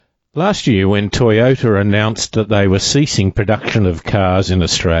Last year, when Toyota announced that they were ceasing production of cars in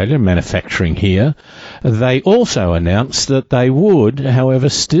Australia, manufacturing here, they also announced that they would, however,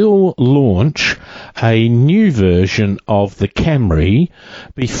 still launch a new version of the Camry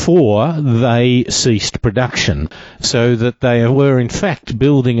before they ceased production, so that they were in fact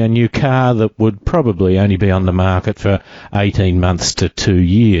building a new car that would probably only be on the market for 18 months to 2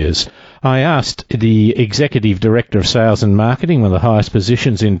 years. I asked the Executive Director of Sales and Marketing, one of the highest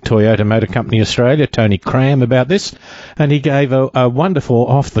positions in Toyota Motor Company Australia, Tony Cramb, about this, and he gave a wonderful,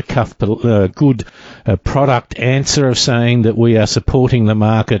 off-the-cuff, good product answer of saying that we are supporting the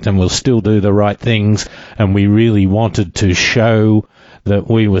market and will still do the right things, and we really wanted to show that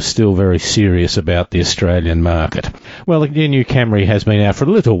we were still very serious about the Australian market. Well, the new Camry has been out for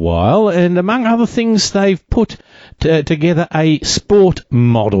a little while, and among other things, they've put together a sport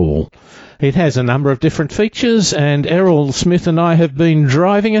model. It has a number of different features, and Errol Smith and I have been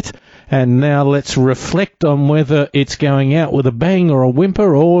driving it, and now let's reflect on whether it's going out with a bang or a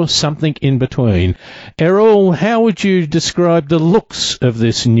whimper or something in between. Errol, how would you describe the looks of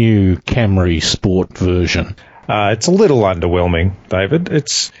this new Camry Sport version? It's a little underwhelming, David.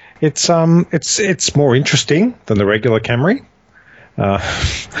 It's more interesting than the regular Camry.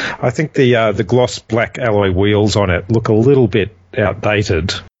 I think the gloss black alloy wheels on it look a little bit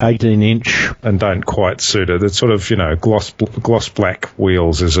outdated. 18-inch. And don't quite suit it. It's sort of, gloss black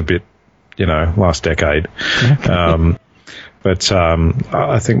wheels is a bit, last decade. Okay. But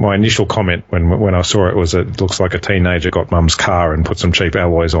I think my initial comment when I saw it was it looks like a teenager got mum's car and put some cheap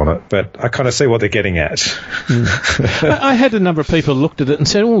alloys on it. But I kind of see what they're getting at. I had a number of people looked at it and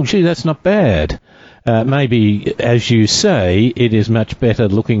said, oh, gee, that's not bad. Maybe, as you say, it is much better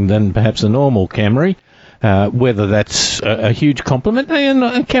looking than perhaps a normal Camry. Whether that's a huge compliment,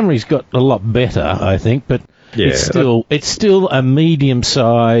 and Camry's got a lot better, I think, but yeah, it's still a medium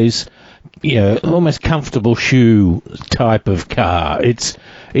size, almost comfortable shoe type of car. It's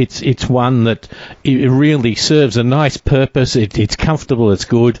one that it really serves a nice purpose. It's comfortable, it's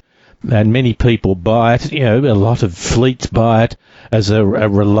good, and many people buy it. A lot of fleets buy it as a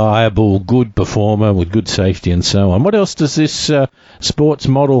reliable, good performer with good safety and so on. What else does this sports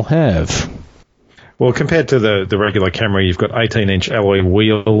model have? Well, compared to the regular Camry, you've got 18-inch alloy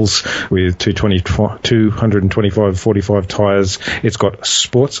wheels with 225/45 tyres. It's got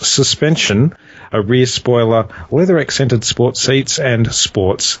sports suspension, a rear spoiler, leather-accented sports seats, and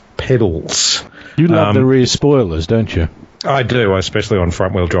sports pedals. You love the rear spoilers, don't you? I do, especially on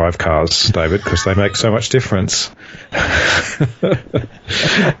front-wheel drive cars, David, because they make so much difference.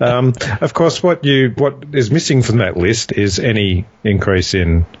 Of course, what is missing from that list is any increase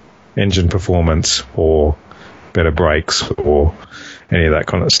in engine performance or better brakes or any of that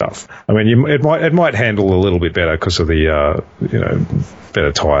kind of stuff. I mean, it might handle a little bit better because of the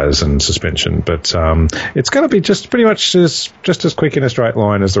better tyres and suspension, but it's going to be just pretty much just as quick in a straight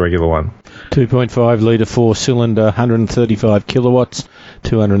line as the regular one. 2.5 litre 4-cylinder, 135 kilowatts,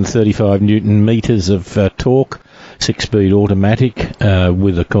 235 newton metres of torque. 6-speed automatic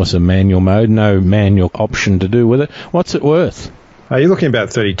with, of course, a manual mode. No manual option to do with it. What's it worth? You're looking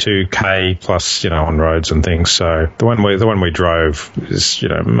about 32k plus, on roads and things. So the one we drove is,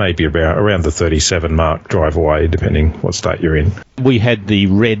 maybe around the 37 mark drive away, depending what state you're in. We had the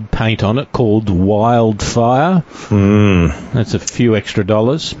red paint on it called Wildfire. That's a few extra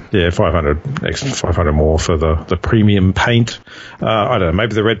dollars. Yeah, 500 more for the premium paint. I don't know.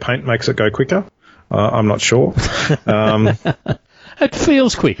 Maybe the red paint makes it go quicker. I'm not sure. It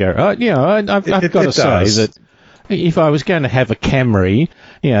feels quicker. I've got to say that. If I was going to have a Camry,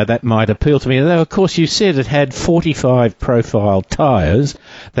 that might appeal to me. Though, of course, you said it had 45 profile tyres.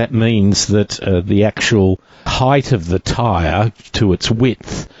 That means that the actual height of the tyre to its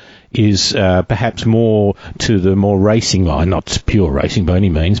width is perhaps more to the more racing line. Not pure racing by any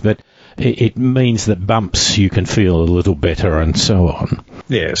means, but it means that bumps you can feel a little better and so on.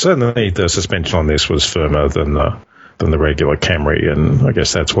 Yeah, certainly the suspension on this was firmer than the regular Camry, and I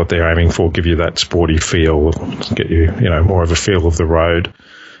guess that's what they're aiming for, give you that sporty feel, get you, more of a feel of the road.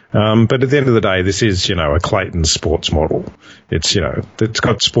 But at the end of the day, this is, a Clayton sports model. It's, it's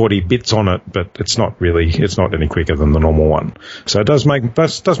got sporty bits on it, but it's not any quicker than the normal one. So it does make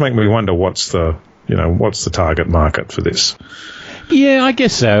me wonder what's the target market for this. Yeah, I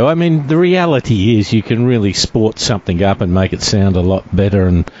guess so. I mean, the reality is you can really sport something up and make it sound a lot better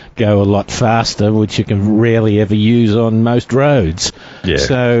and go a lot faster, which you can rarely ever use on most roads. Yeah.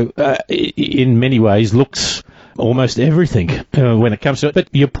 So, in many ways, looks almost everything when it comes to it.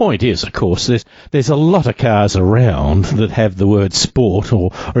 But your point is, of course, there's a lot of cars around that have the word sport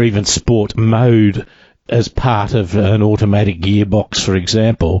or even sport mode as part of an automatic gearbox, for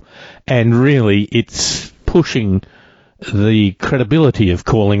example, and really it's pushing the credibility of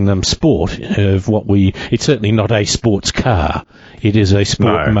calling them sport, it's certainly not a sports car. It is a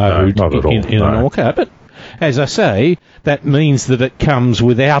sport mode in a normal car. But as I say, that means that it comes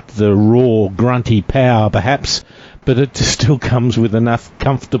without the raw, grunty power, perhaps, but it still comes with enough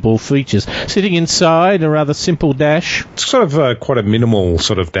comfortable features. Sitting inside, a rather simple dash. It's sort of quite a minimal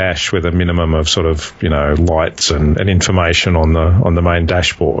sort of dash with a minimum of sort of, lights and information on the main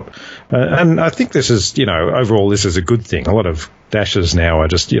dashboard. And I think this is, overall this is a good thing. A lot of dashes now are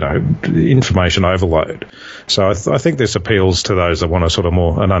just, information overload. So I think this appeals to those that want a sort of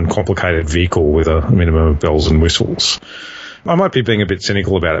an uncomplicated vehicle with a minimum of bells and whistles. I might be being a bit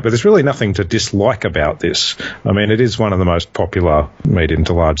cynical about it, but there's really nothing to dislike about this. I mean, it is one of the most popular medium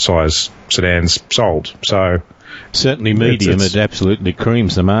to large size sedans sold. So certainly medium, it absolutely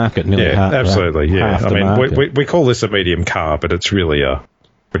creams the market. Absolutely. Half the market. We call this a medium car, but it's really a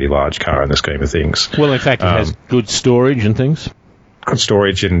pretty large car in the scheme of things. Well, in fact, it has good storage and things. Good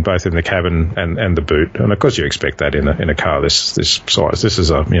storage both in the cabin and the boot, and of course you expect that in a car this size. This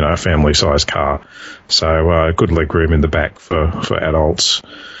is a family size car, so good leg room in the back for adults,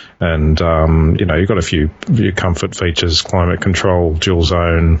 and you've got a few comfort features: climate control, dual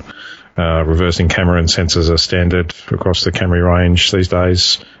zone, reversing camera and sensors are standard across the Camry range these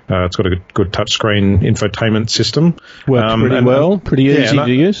days. It's got a good touchscreen infotainment system. Works pretty easy to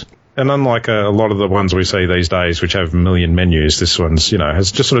use. And unlike a lot of the ones we see these days, which have a million menus, this one's,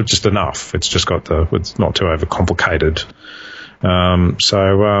 has just enough. It's just got it's not too overcomplicated.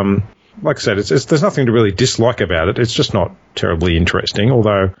 Like I said, there's nothing to really dislike about it. It's just not terribly interesting,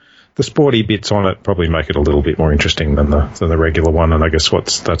 although the sporty bits on it probably make it a little bit more interesting than the regular one. And I guess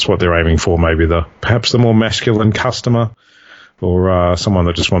that's what they're aiming for, maybe perhaps the more masculine customer, or someone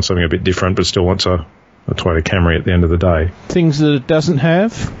that just wants something a bit different but still wants a Toyota Camry at the end of the day. Things that it doesn't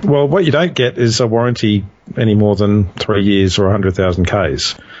have? Well, what you don't get is a warranty any more than 3 years or 100,000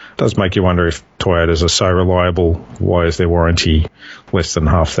 Ks. It does make you wonder if Toyotas are so reliable, why is their warranty less than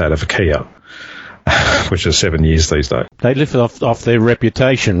half that of a Kia, which is 7 years these days. They live off their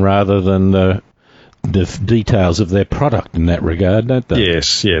reputation rather than the details of their product in that regard, don't they?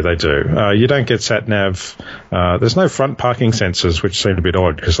 Yes, they do. You don't get sat-nav. There's no front parking sensors, which seemed a bit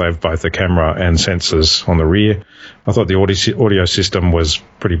odd because they have both the camera and sensors on the rear. I thought the audio system was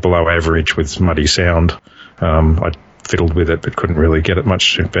pretty below average with muddy sound. I fiddled with it but couldn't really get it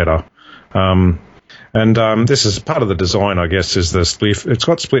much better. This is part of the design, I guess, is it's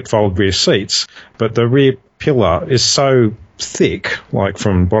got split-fold rear seats, but the rear pillar is so thick, like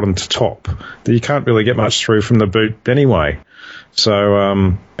from bottom to top, that you can't really get much through from the boot anyway.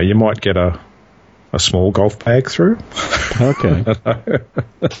 So you might get a small golf bag through. Okay.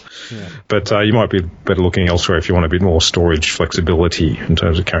 But you might be better looking elsewhere if you want a bit more storage flexibility in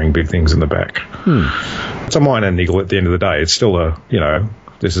terms of carrying big things in the back. It's a minor niggle at the end of the day. It's still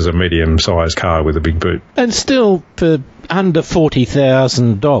this is a medium-sized car with a big boot. And still, for under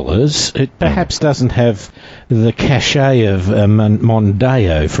 $40,000, it perhaps doesn't have the cachet of a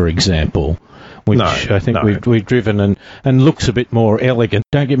Mondeo, for example, which I think we've driven and looks a bit more elegant.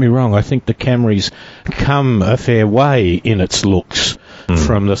 Don't get me wrong, I think the Camry's come a fair way in its looks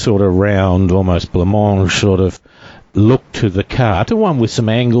from the sort of round, almost blancmange sort of look to the car, to one with some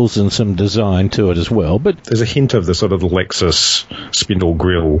angles and some design to it as well. But there's a hint of the sort of the Lexus spindle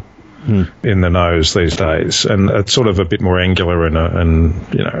grille in the nose these days, and it's sort of a bit more angular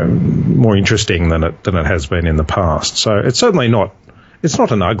and more interesting than it has been in the past. So it's certainly not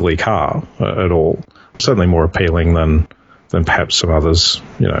an ugly car at all. It's certainly more appealing than perhaps some others,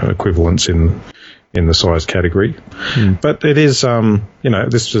 equivalents in the size category. But it is,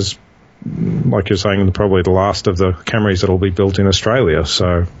 this is, like you're saying, probably the last of the Camrys that will be built in Australia.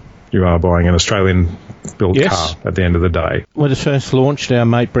 So you are buying an Australian-built car at the end of the day. When it first launched, our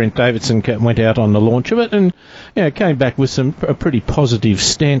mate Brent Davidson went out on the launch of it and came back with a pretty positive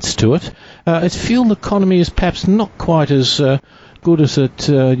stance to it. Its fuel economy is perhaps not quite as good as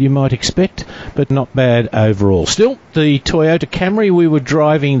you might expect, but not bad overall. Still, the Toyota Camry, we were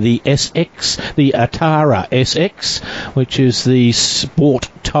driving the SX, the Atara SX, which is the sport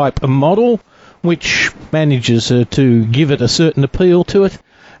type model, which manages to give it a certain appeal to it.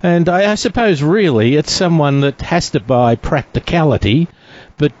 And I suppose really it's someone that has to buy practicality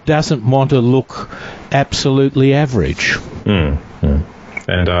but doesn't want to look absolutely average.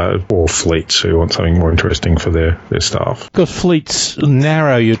 and or fleets who want something more interesting for their staff. Because fleets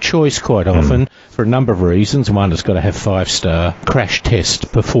narrow your choice quite often for a number of reasons. One, it's got to have 5-star crash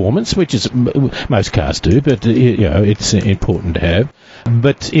test performance, which is most cars do, but it's important to have.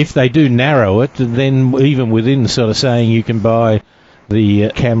 But if they do narrow it, then even within sort of saying you can buy the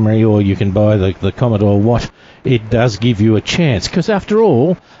Camry or you can buy the Commodore, it does give you a chance. Because after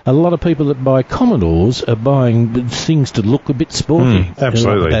all, a lot of people that buy Commodores are buying things to look a bit sporty.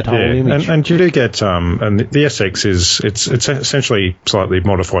 Absolutely, that whole image. And you do get, and the SX it's essentially a slightly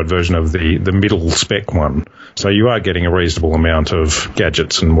modified version of the middle spec one. So you are getting a reasonable amount of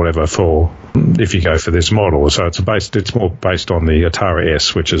gadgets and whatever for if you go for this model. So it's more based on the Atara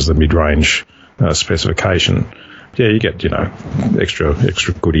S, which is the mid-range specification. Yeah, you get, extra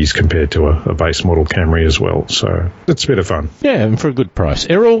goodies compared to a base model Camry as well. So it's a bit of fun. Yeah, and for a good price.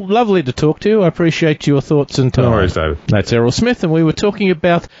 Errol, lovely to talk to you. I appreciate your thoughts and time. No worries, David. That's Errol Smith, and we were talking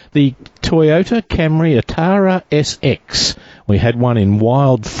about the Toyota Camry Atara SX. We had one in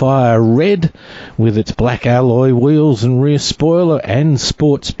wildfire red with its black alloy wheels and rear spoiler and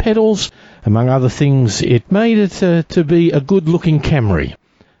sports pedals. Among other things, it made it to be a good-looking Camry,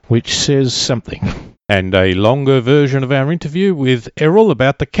 which says something. And a longer version of our interview with Errol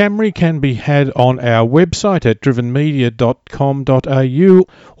about the Camry can be had on our website at drivenmedia.com.au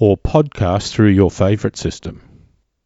or podcast through your favourite system.